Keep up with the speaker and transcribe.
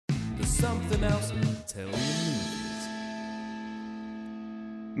nothing else, Tele Movies.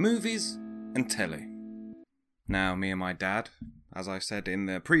 Movies and telly. Now, me and my dad, as I said in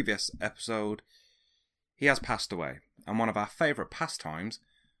the previous episode, he has passed away. And one of our favourite pastimes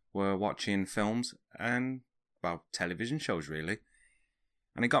were watching films and, well, television shows really.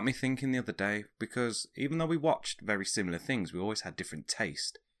 And it got me thinking the other day, because even though we watched very similar things, we always had different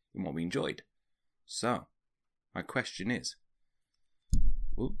taste in what we enjoyed. So, my question is...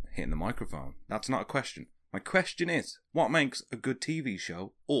 Ooh, hitting the microphone. That's not a question. My question is, what makes a good TV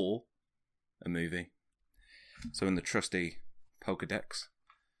show or a movie? So in the trusty Pokedex...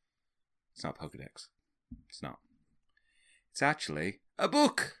 It's not Pokedex. It's not. It's actually a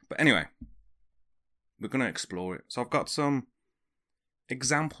book. But anyway, we're going to explore it. So I've got some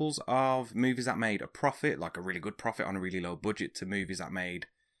examples of movies that made a profit, like a really good profit on a really low budget, to movies that made,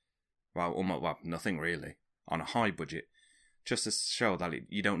 well, nothing really, on a high budget, just to show that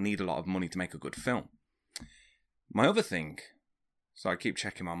you don't need a lot of money to make a good film. My other thing, so I keep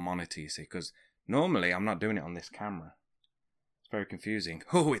checking my monitor, you see, because normally I'm not doing it on this camera. It's very confusing.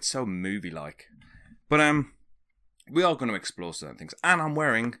 Oh, it's so movie-like. But we are going to explore certain things, and I'm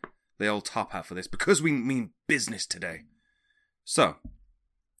wearing the old top hat for this because we mean business today. So,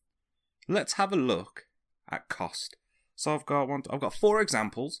 let's have a look at cost. So I've got 4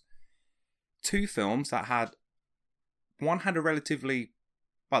 examples, 2 films that had, one had a relatively,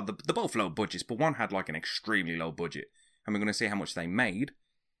 well, they're both low budgets, but one had like an extremely low budget, and we're going to see how much they made.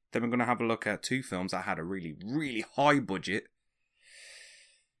 Then we're going to have a look at 2 films that had a really, really high budget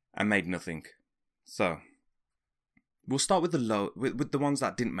and made nothing. So, we'll start with the ones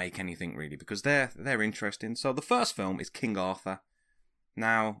that didn't make anything really, because they're interesting. So the first film is King Arthur.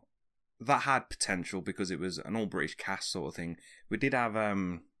 Now, that had potential because it was an all-British cast sort of thing. We did have,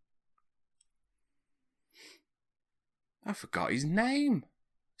 I forgot his name.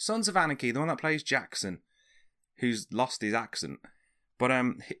 Sons of Anarchy, the one that plays Jackson, who's lost his accent. But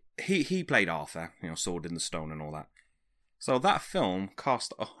he played Arthur, Sword in the Stone and all that. So that film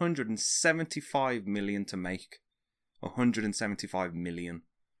cost 175 million to make. 175 million,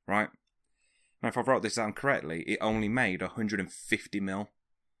 right? Now, if I wrote this down correctly, it only made 150 mil.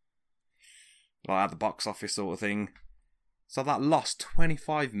 Like at the box office sort of thing. So that lost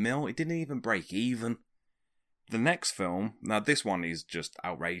 25 mil. It didn't even break even. The next film, now this one is just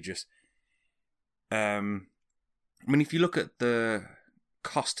outrageous. I mean, if you look at the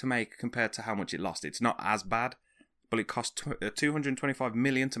cost to make compared to how much it lost, it's not as bad. But it cost 225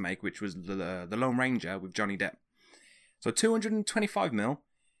 million to make, which was the Lone Ranger with Johnny Depp. So 225 mil,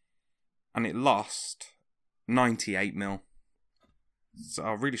 and it lost 98 mil. So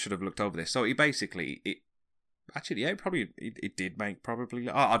I really should have looked over this. So it basically, it did make probably,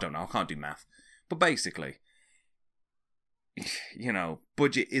 I don't know, I can't do math. But basically,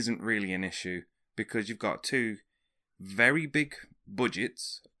 budget isn't really an issue, because you've got 2 very big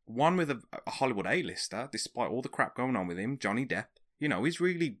budgets, one with a Hollywood A-lister, despite all the crap going on with him, Johnny Depp.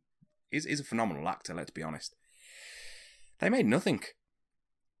 He's a phenomenal actor, let's be honest. They made nothing.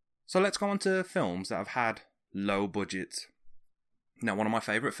 So let's go on to films that have had low budgets. Now, one of my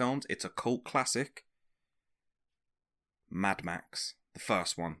favourite films, it's a cult classic. Mad Max, the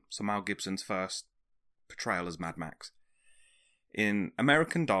first one. So Mel Gibson's first portrayal as Mad Max. In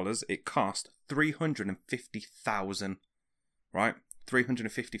American dollars, it cost $350,000. Right?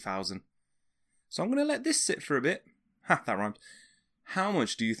 $350,000. So I'm going to let this sit for a bit. Ha, that rhymes. How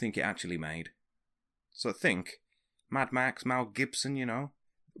much do you think it actually made? So think... Mad Max, Mel Gibson,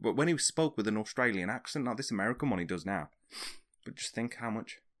 But when he spoke with an Australian accent, not this American one he does now. But just think how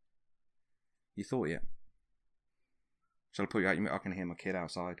much you thought yet. Shall I put you out your... I can hear my kid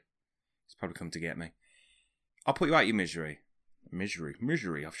outside. He's probably come to get me. I'll put you out your misery.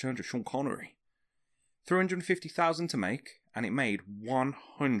 Misery. I've turned to Sean Connery. 350,000 to make, and it made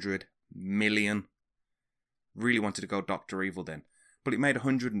 100 million. Really wanted to go Dr. Evil then. But it made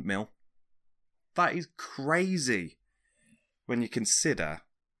 100 mil. That is crazy. When you consider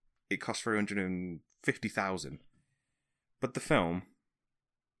it cost 350,000. But the film,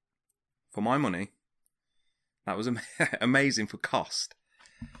 for my money, that was amazing for cost.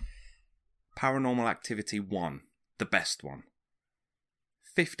 Paranormal Activity 1, the best one.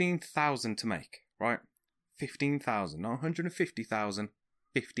 15,000 to make, right? 15,000, not 150,000,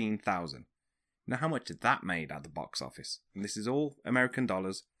 15,000. Now how much did that made at the box office? And this is all American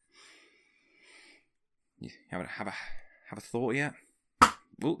dollars. You have a thought yet?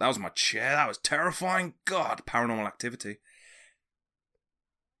 Oh, that was my chair. That was terrifying. God, Paranormal Activity.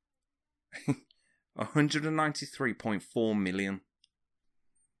 193.4 million.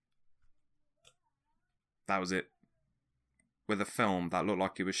 That was it. with a film that looked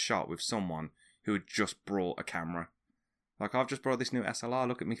like it was shot with someone who had just brought a camera. Like, I've just brought this new SLR,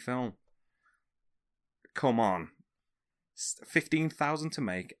 look at me film. Come on. 15,000 to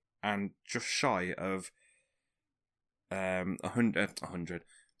make and just shy of 100.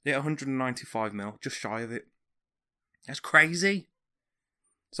 Yeah, 195 mil, just shy of it. That's crazy.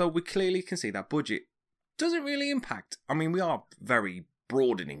 So we clearly can see that budget doesn't really impact. I mean, we are very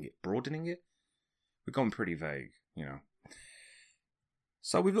broadening it. Broadening it? We've gone pretty vague, you know.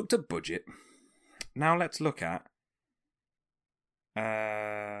 So we've looked at budget. Now let's look at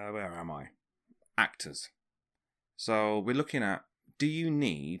where am I? Actors. So we're looking at, do you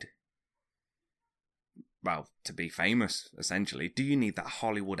need, well, to be famous, essentially, do you need that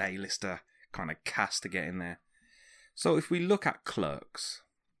Hollywood A-lister kind of cast to get in there? So if we look at Clerks,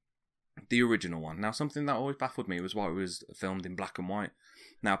 the original one. Now, something that always baffled me was why it was filmed in black and white.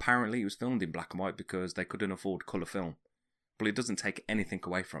 Now, apparently it was filmed in black and white because they couldn't afford colour film. But it doesn't take anything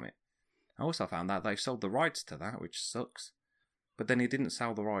away from it. I also found that they sold the rights to that, which sucks. But then he didn't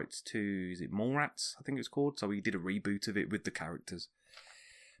sell the rights to, is it Mallrats, I think it's called? So he did a reboot of it with the characters.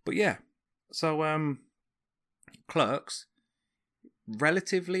 But yeah, so Clerks,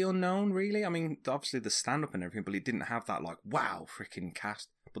 relatively unknown, really. I mean, obviously the stand-up and everything, but it didn't have that, like, wow, freaking cast.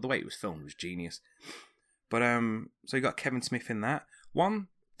 But the way it was filmed was genius. But, so you got Kevin Smith in that. One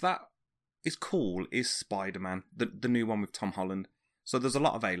that is cool is Spider-Man, the new one with Tom Holland. So there's a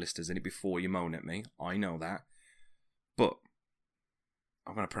lot of A-listers in it before you moan at me. I know that. But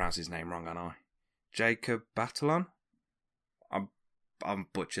I'm going to pronounce his name wrong, aren't I? Jacob Batalon? I'm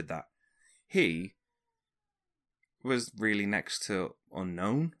butchered that. He was really next to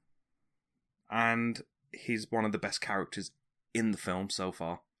unknown. And he's one of the best characters in the film so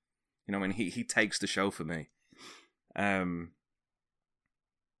far. You know, and he takes the show for me. I'm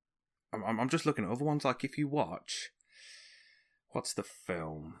just looking at other ones. Like, if you watch, what's the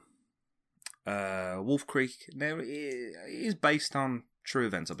film? Wolf Creek. Now, it is based on true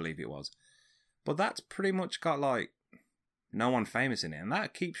events, I believe it was. But that's pretty much got, like, no one famous in it. And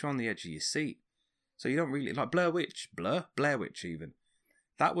that keeps you on the edge of your seat. So you don't really, like, Blair Witch even.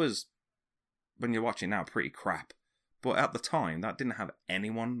 That was, when you're watching now, pretty crap. But at the time, that didn't have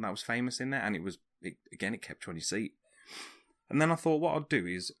anyone that was famous in there. And it kept you on your seat. And then I thought what I'd do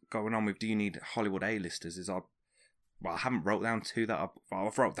is, going on with do you need Hollywood A-listers, is I haven't wrote down two that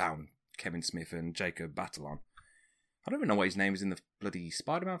I've wrote down Kevin Smith and Jacob Batalon. I don't even know what his name is in the bloody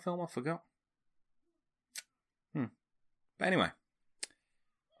Spider-Man film, I forgot. But anyway,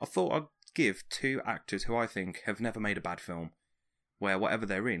 I thought I'd give two actors who I think have never made a bad film, where whatever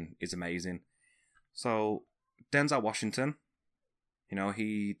they're in is amazing. So, Denzel Washington, you know,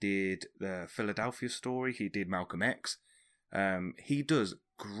 he did the Philadelphia Story, he did Malcolm X. He does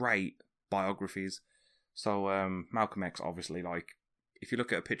great biographies. So, Malcolm X, obviously, like, if you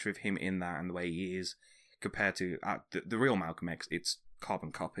look at a picture of him in that and the way he is, compared to the real Malcolm X, it's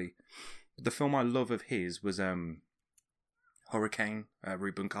carbon copy. The film I love of his was Hurricane,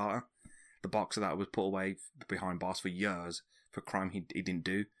 Reuben Carter, the boxer that was put away behind bars for years for crime he didn't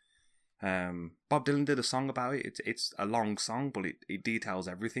do. Bob Dylan did a song about it. It's a long song, but it details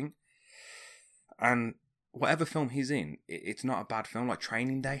everything. And whatever film he's in, it's not a bad film. Like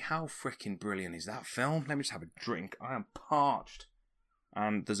Training Day, how freaking brilliant is that film? Let me just have a drink. I am parched.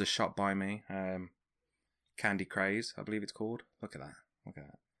 And there's a shot by me, Candy Craze, I believe it's called. Look at that.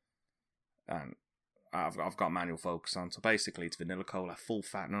 And I've got manual focus on. So basically, it's vanilla cola, full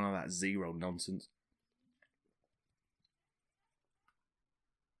fat, none of that zero nonsense.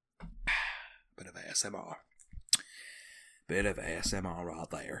 Bit of ASMR. Bit of ASMR right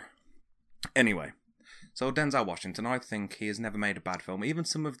there. Anyway, so Denzel Washington, I think he has never made a bad film. Even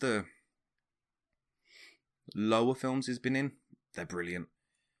some of the lower films he's been in, they're brilliant.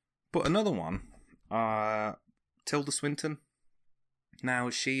 But another one, Tilda Swinton. Now,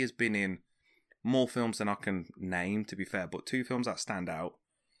 she has been in more films than I can name, to be fair, but two films that stand out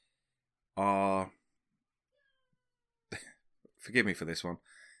are, forgive me for this one,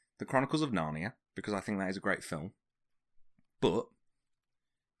 The Chronicles of Narnia, because I think that is a great film. But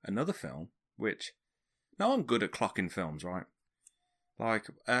another film, which, now I'm good at clocking films, right? Like,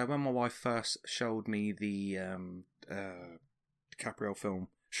 when my wife first showed me the DiCaprio film,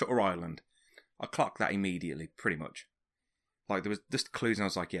 Shutter Island, I clocked that immediately, pretty much. Like, there was just clues, and I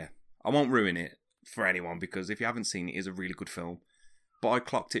was like, yeah, I won't ruin it for anyone, because if you haven't seen it, it is a really good film. But I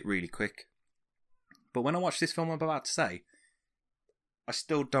clocked it really quick. But when I watched this film I'm about to say, I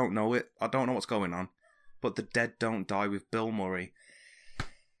still don't know it. I don't know what's going on. But The Dead Don't Die with Bill Murray.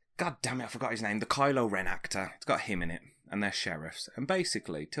 God damn it, I forgot his name. The Kylo Ren actor. It's got him in it. And they're sheriffs. And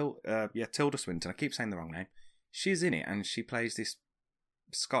basically, Tilda Swinton, I keep saying the wrong name. she's in it and she plays this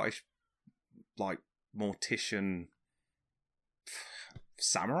Scottish, like, mortician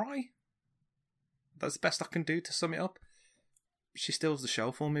samurai. That's the best I can do to sum it up. She steals the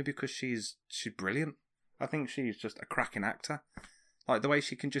show for me because she's brilliant. I think she's just a cracking actor. Like, the way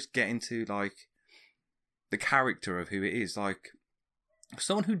she can just get into, like, the character of who it is. Like,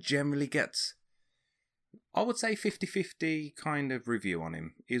 someone who generally gets, I would say, 50-50 kind of review on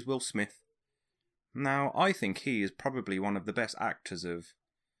him is Will Smith. Now, I think he is probably one of the best actors of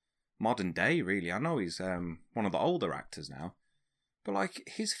modern day, really. I know he's one of the older actors now. But, like,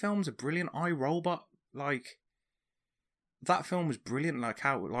 his films are brilliant. I, Robot, like, that film was brilliant. Like,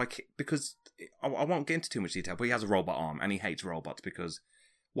 how, like, because I won't get into too much detail, but he has a robot arm and he hates robots because,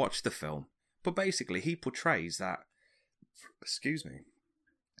 watch the film. But basically, he portrays that, excuse me,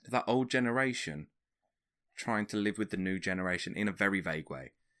 that old generation trying to live with the new generation in a very vague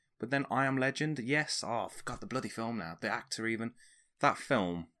way. But then I Am Legend, yes, oh, I forgot the bloody film now, the actor even. That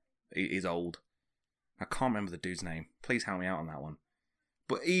film is old. I can't remember the dude's name. Please help me out on that one.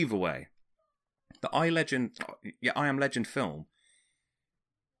 But either way, the I Am Legend film,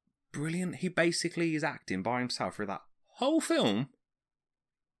 brilliant. He basically is acting by himself through that whole film,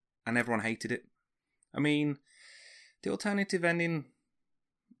 and everyone hated it. I mean, the alternative ending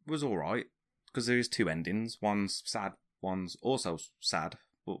was alright, because there is two endings. One's sad, one's also sad,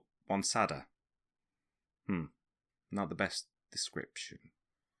 but one's sadder. Not the best description.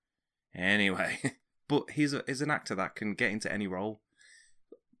 Anyway, but he's an actor that can get into any role.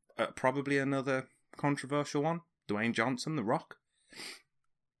 Probably another controversial one, Dwayne Johnson, The Rock.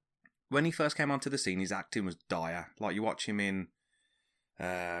 When he first came onto the scene, his acting was dire. Like, you watch him in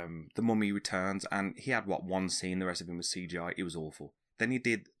The Mummy Returns, and he had, one scene, the rest of him was CGI. It was awful. Then he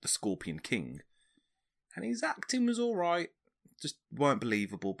did The Scorpion King, and his acting was alright, just weren't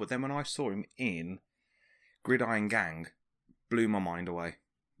believable. But then when I saw him in Gridiron Gang, blew my mind away.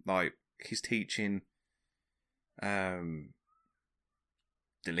 Like, he's teaching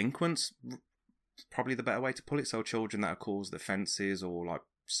delinquents, probably the better way to put it, so children that are caused offences or, like,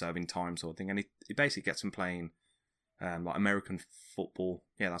 serving time sort of thing, and he basically gets them playing like American football.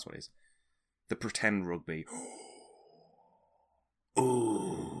 Yeah, that's what it is. The pretend rugby.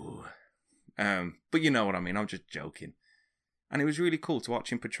 Ooh. But you know what I mean, I'm just joking. And it was really cool to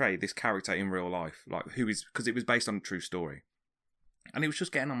watch him portray this character in real life, like, who is, because it was based on a true story. And it was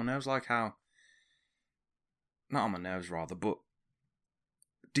just getting on my nerves, like how, not on my nerves rather, but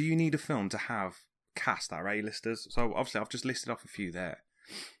do you need a film to have cast that are A-listers? So obviously I've just listed off a few there.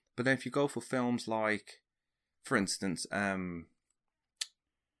 But then if you go for films like, for instance, Jim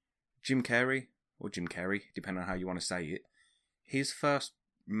Carrey, depending on how you want to say it, his first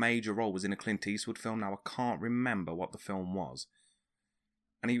major role was in a Clint Eastwood film. Now I can't remember what the film was.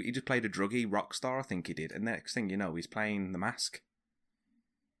 And he just played a druggie rock star, I think he did. And next thing you know, he's playing The Mask.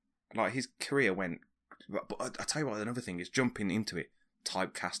 Like, his career went... But I tell you what, another thing is jumping into it.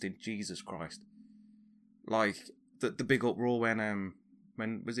 Typecasting, Jesus Christ. Like, the big uproar when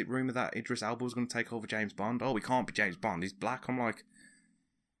was it rumored that Idris Elba was going to take over James Bond? Oh, he can't be James Bond, he's black. I'm like,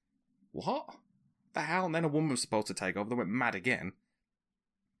 what the hell? And then a woman was supposed to take over, they went mad again.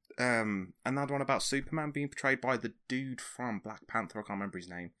 Another one about Superman being portrayed by the dude from Black Panther, I can't remember his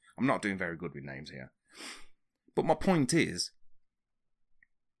name. I'm not doing very good with names here. But my point is,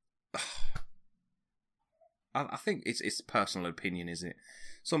 I think it's personal opinion, is it?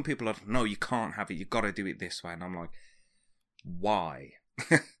 Some people are, no, you can't have it, you've got to do it this way. And I'm like, why?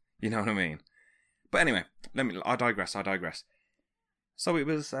 You know what I mean? But anyway, I digress. So it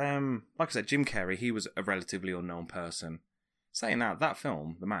was, like I said, Jim Carrey, he was a relatively unknown person. Saying that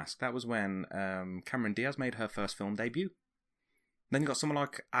film, The Mask, that was when Cameron Diaz made her first film debut. Then you got someone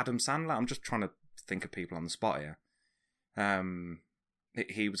like Adam Sandler. I'm just trying to think of people on the spot here.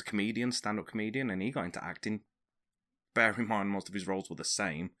 He was a comedian, stand-up comedian, and he got into acting. Bear in mind, most of his roles were the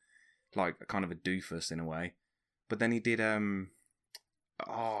same. Like, a kind of a doofus in a way. But then he did, forgot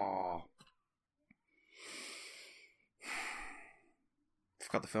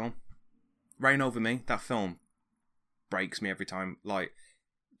the film. Reign Over Me, that film breaks me every time. Like,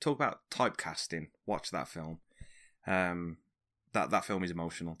 talk about typecasting. Watch that film. That film is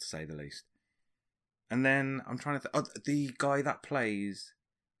emotional, to say the least. And then I'm trying to the guy that plays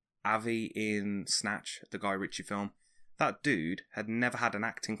Avi in Snatch, the Guy Ritchie film. That dude had never had an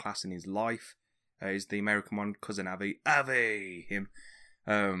acting class in his life. He's the American one, Cousin Avi, him.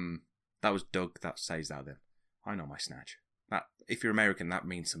 That was Doug that says that then. I know my Snatch. That, if you're American, that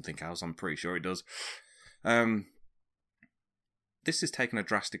means something else. I'm pretty sure it does. This is taking a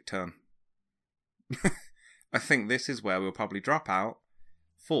drastic turn. I think this is where we'll probably drop out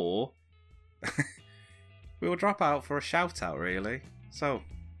for we'll drop out for a shout out, really. So,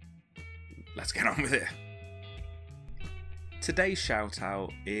 let's get on with it. Today's shout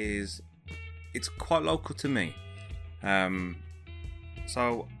out it's quite local to me.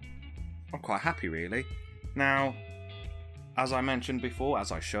 So, I'm quite happy, really. Now, as I mentioned before,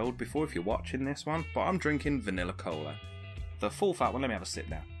 as I showed before, if you're watching this one, but I'm drinking vanilla cola. The full fat one, let me have a sip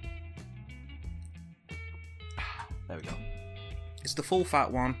now. There we go. It's the full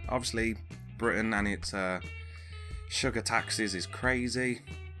fat one. Obviously, Britain and its sugar taxes is crazy,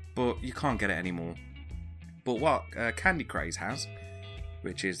 but you can't get it anymore. But what Candy Craze has,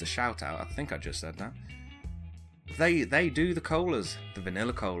 which is the shout out, I think I just said that, they do the colas, the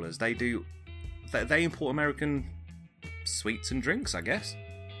vanilla colas. They import American sweets and drinks, I guess.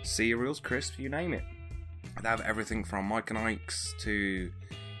 Cereals, crisps, you name it. They have everything from Mike and Ike's to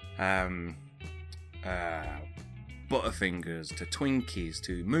Butterfingers to Twinkies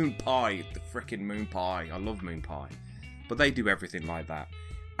to Moon Pie, the frickin' Moon Pie. I love Moon Pie. But they do everything like that.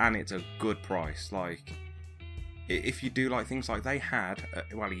 And it's a good price. Like, if you do like things like they had,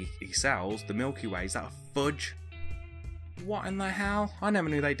 he sells the Milky Way. Is that a fudge? What in the hell? I never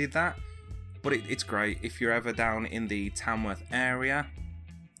knew they did that. But it's great. If you're ever down in the Tamworth area,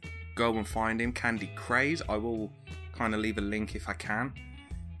 go and find him. Candy Craze. I will kind of leave a link if I can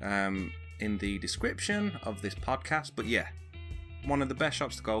in the description of this podcast. But yeah, one of the best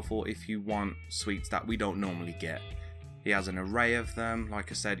shops to go for if you want sweets that we don't normally get. He has an array of them.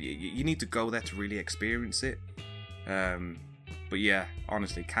 Like I said, you need to go there to really experience it. But yeah,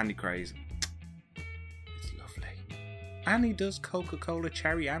 honestly, Candy Craze, it's lovely. And he does Coca-Cola,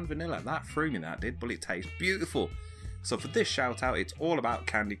 cherry and vanilla. That threw me, that did, but it tastes beautiful. So for this shout out, it's all about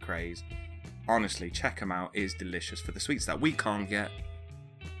Candy Craze. Honestly, check them out. It is delicious. For the sweets that we can't get,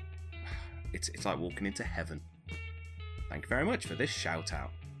 it's like walking into heaven. Thank you very much for this shout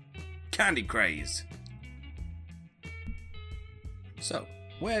out. Candy Craze. So,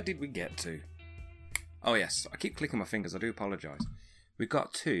 where did we get to? Oh yes, I keep clicking my fingers, I do apologise. We've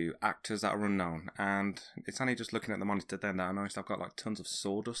got two actors that are unknown, and it's only just looking at the monitor then that I noticed I've got like tons of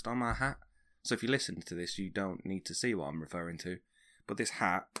sawdust on my hat. So if you listen to this, you don't need to see what I'm referring to. But this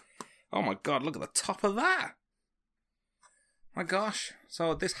hat, oh my god, look at the top of that! My gosh.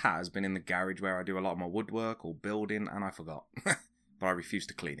 So this hat has been in the garage where I do a lot of my woodwork or building, and I forgot. But I refuse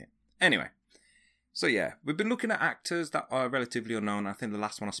to clean it. Anyway. So yeah, we've been looking at actors that are relatively unknown. I think the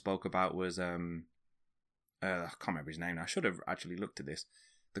last one I spoke about was, I can't remember his name now. I should have actually looked at this.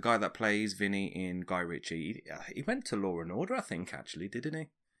 The guy that plays Vinny in Guy Ritchie. He went to Law and Order, I think, actually, didn't he?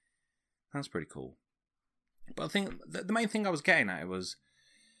 That's pretty cool. But I think the main thing I was getting at was,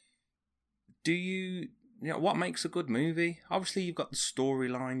 what makes a good movie? Obviously, you've got the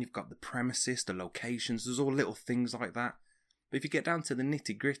storyline, you've got the premises, the locations, there's all little things like that. But if you get down to the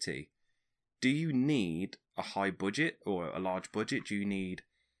nitty gritty, do you need a high budget or a large budget? Do you need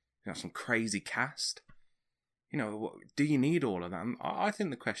some crazy cast? Do you need all of that? And I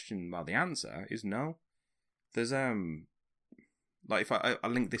think the answer is no. There's like if I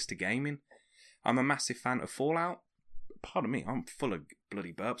link this to gaming, I'm a massive fan of Fallout. Pardon me, I'm full of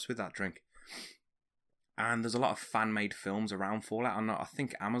bloody burps with that drink. And there's a lot of fan-made films around Fallout. I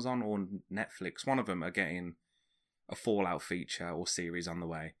think Amazon or Netflix, one of them, are getting a Fallout feature or series on the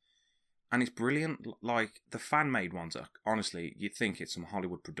way. And it's brilliant. Like, the fan-made ones are, honestly, you'd think it's some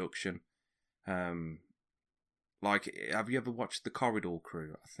Hollywood production. Like, have you ever watched The Corridor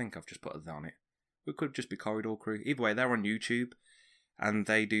Crew? I think I've just put it on it. It could just be Corridor Crew. Either way, they're on YouTube. And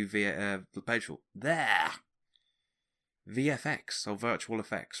they do VFX, so virtual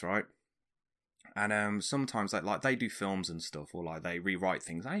effects, right? And sometimes they do films and stuff, or like they rewrite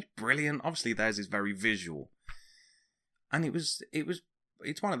things. And it's brilliant. Obviously, theirs is very visual. And it's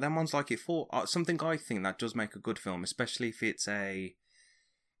one of them ones like something I think that does make a good film, especially if it's a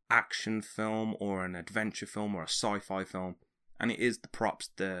action film or an adventure film or a sci-fi film. And it is the props,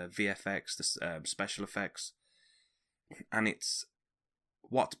 the VFX, the special effects. And it's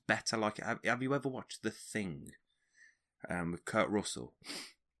what's better. Like, have you ever watched The Thing with Kurt Russell?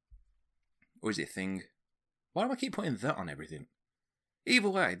 Or is it Thing? Why do I keep putting that on everything? Either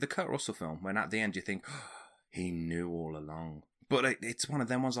way, the Kurt Russell film, when at the end you think, oh, he knew all along. But it's one of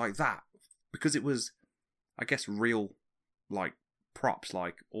them ones like that. Because it was, I guess, real, like, props.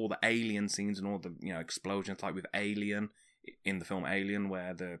 Like, all the alien scenes and all the, explosions, like with Alien, in the film Alien,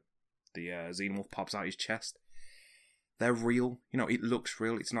 where the xenomorph pops out his chest. They're real. It looks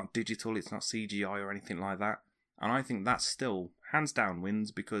real. It's not digital. It's not CGI or anything like that. And I think that still, hands down,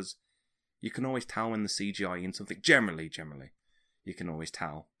 wins because you can always tell when the CGI in something. Generally, you can always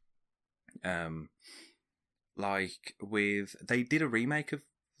tell. Like they did a remake of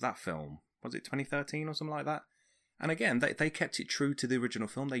that film was it 2013 or something like that? And again, they kept it true to the original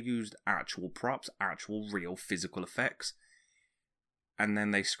film. They used actual props, actual real physical effects. And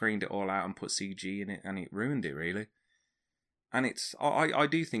then they screened it all out and put CG in it, and it ruined it, really. And I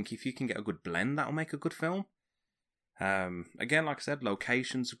do think if you can get a good blend, that'll make a good film. Again, like I said,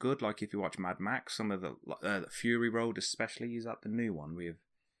 locations are good. Like if you watch Mad Max, some of the Fury Road especially, is that the new one with,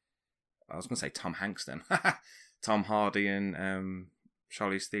 I was going to say Tom Hanks then. Tom Hardy and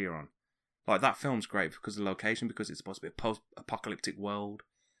Charlize Theron. Like, that film's great because of the location, because it's supposed to be a post-apocalyptic world.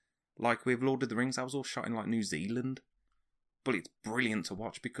 Like with Lord of the Rings, that was all shot in like New Zealand. But it's brilliant to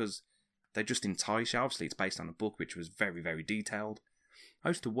watch because they just entice you. Obviously, it's based on a book which was very, very detailed. I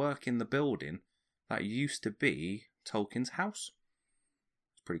used to work in the building that used to be Tolkien's house.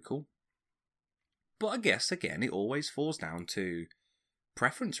 It's pretty cool. But I guess, again, it always falls down to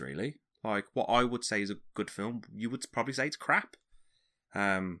preference, really. Like, what I would say is a good film, you would probably say it's crap.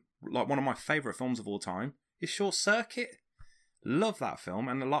 Like, one of my favourite films of all time is Short Circuit. Love that film,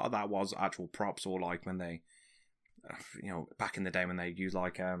 and a lot of that was actual props, or like when they, back in the day when they used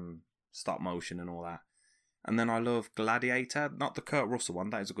like stop motion and all that. And then I love Gladiator, not the Kurt Russell one,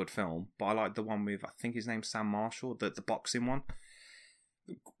 that is a good film, but I like the one with, I think his name's Sam Marshall, the boxing one.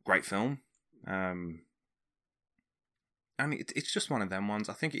 Great film. And it's just one of them ones.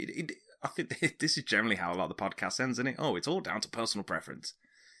 I think I think this is generally how a lot of the podcast ends, isn't it? Oh, it's all down to personal preference.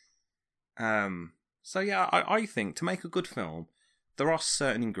 So yeah, I think to make a good film, there are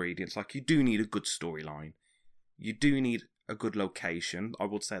certain ingredients. Like, you do need a good storyline. You do need a good location. I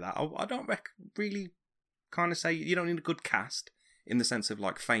would say that. I don't really kind of say you don't need a good cast in the sense of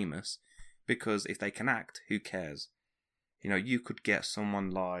like famous, because if they can act, who cares? You could get someone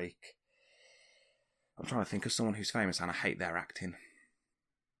like, I'm trying to think of someone who's famous and I hate their acting.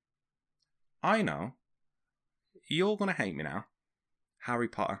 I know. You're going to hate me now. Harry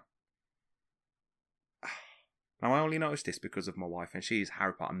Potter. Now, I only noticed this because of my wife, and she's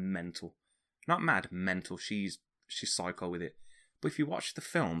Harry Potter mental. Not mad, mental. She's psycho with it. But if you watch the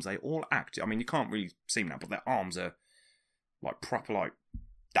films, they all act. I mean, you can't really see them now, but their arms are like proper, like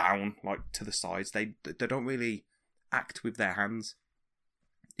down, like to the sides. They don't really act with their hands,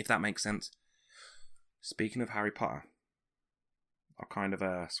 if that makes sense. Speaking of Harry Potter, I kind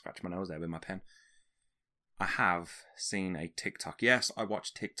of scratched my nose there with my pen. I have seen a TikTok. Yes, I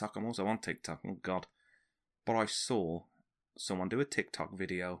watch TikTok. I'm also on TikTok. Oh, God. But I saw someone do a TikTok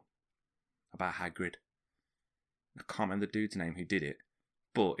video about Hagrid. I can't remember the dude's name who did it,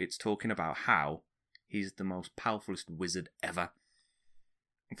 but it's talking about how he's the most powerfulest wizard ever.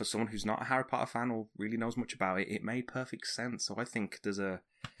 And for someone who's not a Harry Potter fan or really knows much about it, it made perfect sense. So I think there's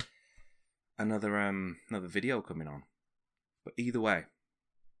another video coming on. But either way,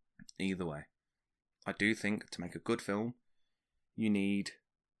 I do think to make a good film, you need...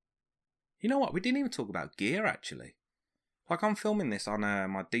 You know what? We didn't even talk about gear, actually. Like, I'm filming this on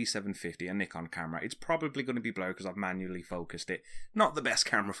my D750, a Nikon camera. It's probably going to be blurry because I've manually focused it. Not the best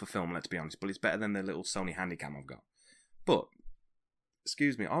camera for film, let's be honest, but it's better than the little Sony Handycam I've got. But,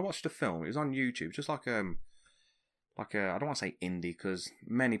 excuse me, I watched a film. It was on YouTube, just like a I don't want to say indie, because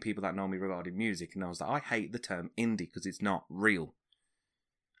many people that know me regarding music knows that I hate the term indie because it's not real.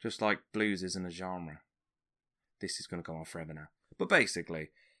 Just like blues isn't a genre. This is going to go on forever now. But basically,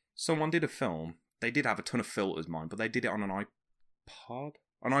 someone did a film. They did have a ton of filters, mind, but they did it on an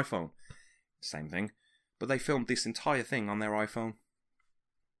iPhone. Same thing. But they filmed this entire thing on their iPhone.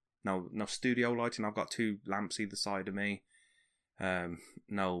 No studio lighting. I've got 2 lamps either side of me.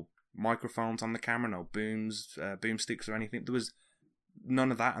 No microphones on the camera. No boomsticks or anything. There was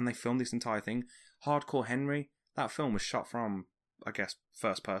none of that, and they filmed this entire thing. Hardcore Henry. That film was shot from, I guess,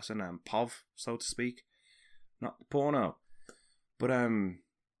 first person, POV, so to speak. Not porno. But,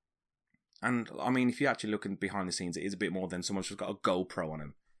 and, I mean, if you actually look behind the scenes, it is a bit more than someone's just got a GoPro on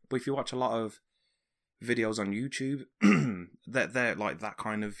him. But if you watch a lot of videos on YouTube, they're like that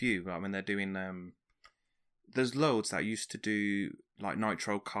kind of view. I mean, they're doing... there's loads that used to do, like,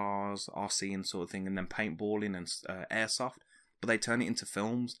 nitro cars, RC and sort of thing, and then paintballing and airsoft. But they turn it into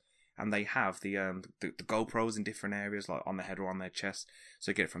films, and they have the GoPros in different areas, like on their head or on their chest.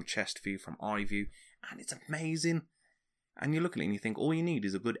 So you get it from chest view, from eye view, and it's amazing. And you look at it and you think, all you need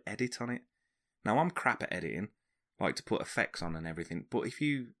is a good edit on it. Now, I'm crap at editing, like to put effects on and everything. But if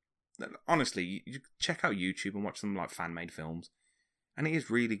you, honestly, you check out YouTube and watch some like fan-made films, and it is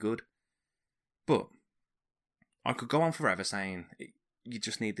really good. But I could go on forever saying, you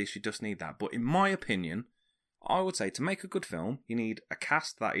just need this, you just need that. But in my opinion, I would say to make a good film, you need a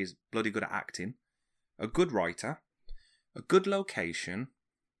cast that is bloody good at acting, a good writer, a good location.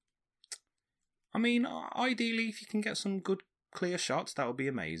 I mean, ideally, if you can get some good, clear shots, that would be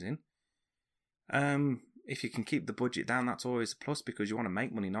amazing. If you can keep the budget down, that's always a plus because you want to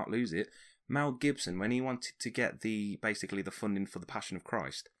make money, not lose it. Mel Gibson, when he wanted to get basically the funding for The Passion of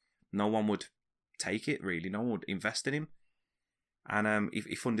Christ, no one would take it, really. No one would invest in him. And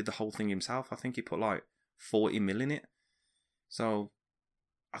he funded the whole thing himself. I think he put like 40 million in it. So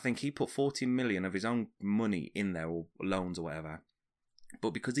I think he put 40 million of his own money in there, or loans or whatever.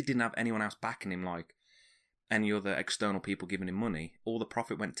 But because he didn't have anyone else backing him, like any other external people giving him money, all the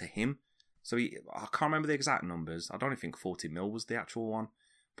profit went to him. So I can't remember the exact numbers. I don't even think 40 mil was the actual one.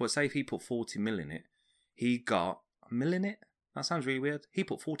 But say if he put 40 mil in it, he got a mil in it? That sounds really weird. He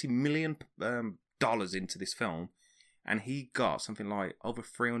put $40 million dollars into this film, and he got something like over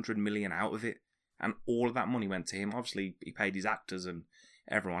 300 million out of it. And all of that money went to him. Obviously, he paid his actors and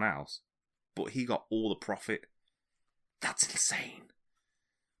everyone else. But he got all the profit. That's insane.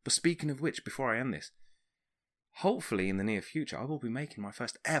 But speaking of which, before I end this, hopefully in the near future, I will be making my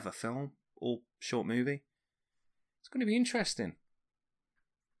first ever film or short movie. It's going to be interesting.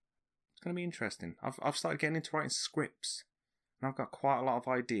 It's going to be interesting. I've started getting into writing scripts. And I've got quite a lot of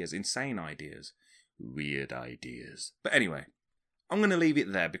ideas. Insane ideas. Weird ideas. But anyway, I'm going to leave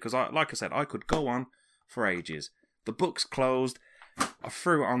it there because, like I said, I could go on for ages. The book's closed. I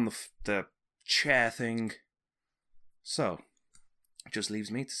threw it on the chair thing. So, it just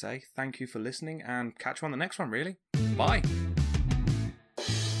leaves me to say thank you for listening and catch you on the next one, really. Bye.